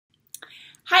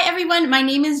Hi everyone, my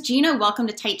name is Gina. Welcome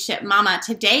to Tight Ship Mama.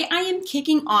 Today I am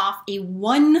kicking off a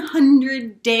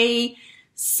 100-day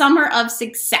summer of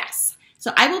success.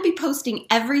 So I will be posting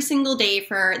every single day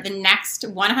for the next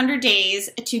 100 days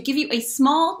to give you a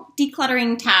small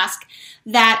decluttering task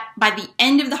that by the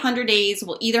end of the 100 days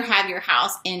will either have your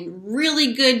house in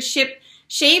really good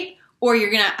shape or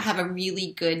you're gonna have a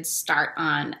really good start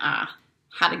on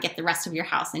how to get the rest of your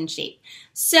house in shape.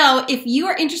 So if you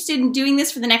are interested in doing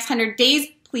this for the next 100 days,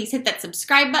 please hit that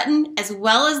subscribe button as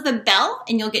well as the bell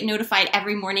and you'll get notified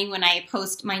every morning when I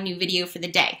post my new video for the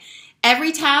day.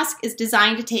 Every task is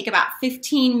designed to take about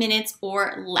 15 minutes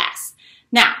or less.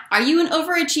 Now, are you an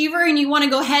overachiever and you want to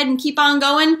go ahead and keep on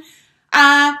going?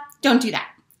 Don't do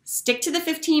that. Stick to the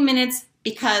 15 minutes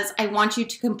because I want you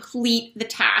to complete the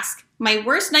task. My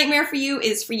worst nightmare for you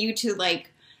is for you to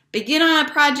begin on a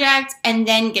project and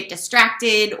then get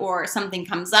distracted or something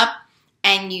comes up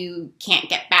and you can't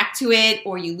get back to it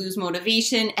or you lose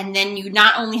motivation and then you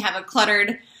not only have a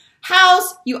cluttered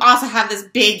house, you also have this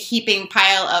big heaping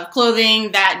pile of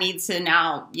clothing that needs to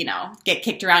now, get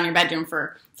kicked around your bedroom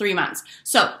for 3 months.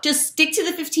 So just stick to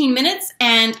the 15 minutes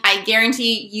and I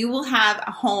guarantee you will have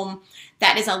a home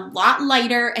that is a lot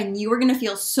lighter and you are gonna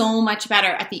feel so much better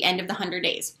at the end of the 100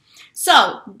 days.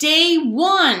 So day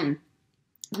one,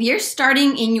 we are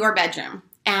starting in your bedroom.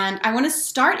 And I wanna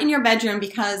start in your bedroom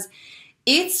because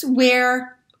it's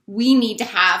where we need to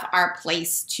have our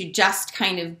place to just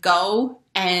kind of go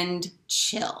and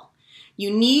chill.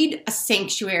 You need a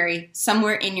sanctuary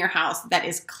somewhere in your house that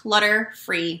is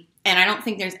clutter-free, and I don't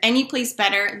think there's any place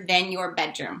better than your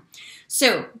bedroom.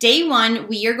 So day one,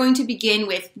 we are going to begin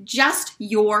with just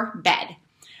your bed.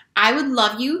 I would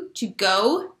love you to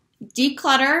go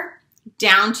declutter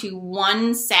down to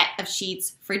one set of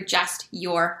sheets for just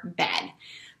your bed.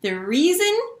 The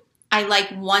reason I like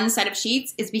one set of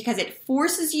sheets is because it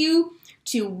forces you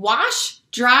to wash,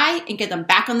 dry, and get them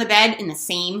back on the bed in the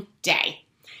same day.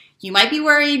 You might be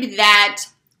worried that,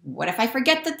 what if I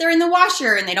forget that they're in the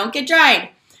washer and they don't get dried?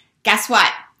 Guess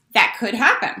what? That could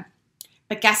happen.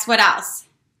 But guess what else?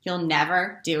 You'll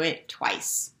never do it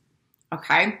twice,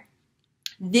 okay?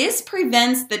 This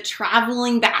prevents the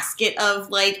traveling basket of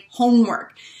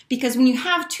homework because when you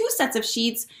have two sets of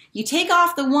sheets, you take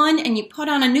off the one and you put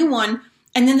on a new one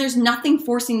and then there's nothing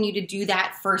forcing you to do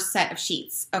that first set of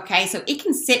sheets, okay? So it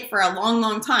can sit for a long,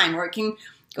 long time or it can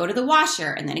go to the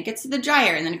washer and then it gets to the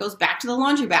dryer and then it goes back to the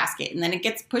laundry basket and then it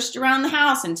gets pushed around the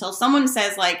house until someone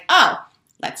says oh,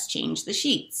 let's change the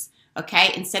sheets,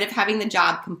 okay? Instead of having the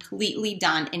job completely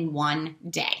done in one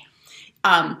day.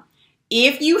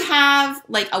 If you have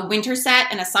a winter set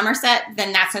and a summer set,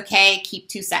 then that's okay, keep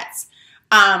two sets.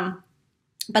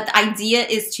 But the idea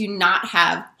is to not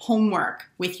have homework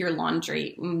with your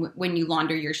laundry when you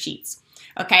launder your sheets,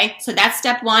 okay? So that's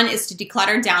step one, is to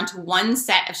declutter down to one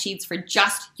set of sheets for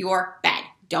just your bed.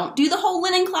 Don't do the whole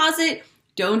linen closet.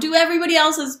 Don't do everybody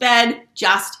else's bed,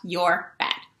 just your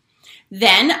bed.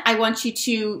 Then I want you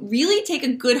to really take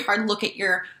a good hard look at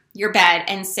your bed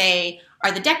and say,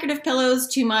 are the decorative pillows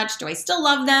too much? Do I still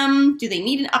love them? Do they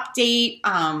need an update?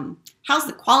 How's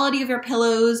the quality of your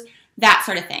pillows? That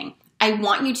sort of thing. I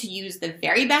want you to use the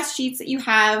very best sheets that you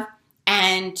have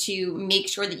and to make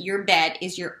sure that your bed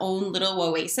is your own little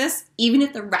oasis, even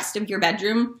if the rest of your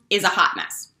bedroom is a hot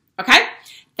mess, okay?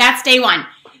 That's day one.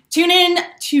 Tune in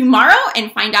tomorrow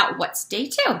and find out what's day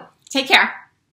two. Take care.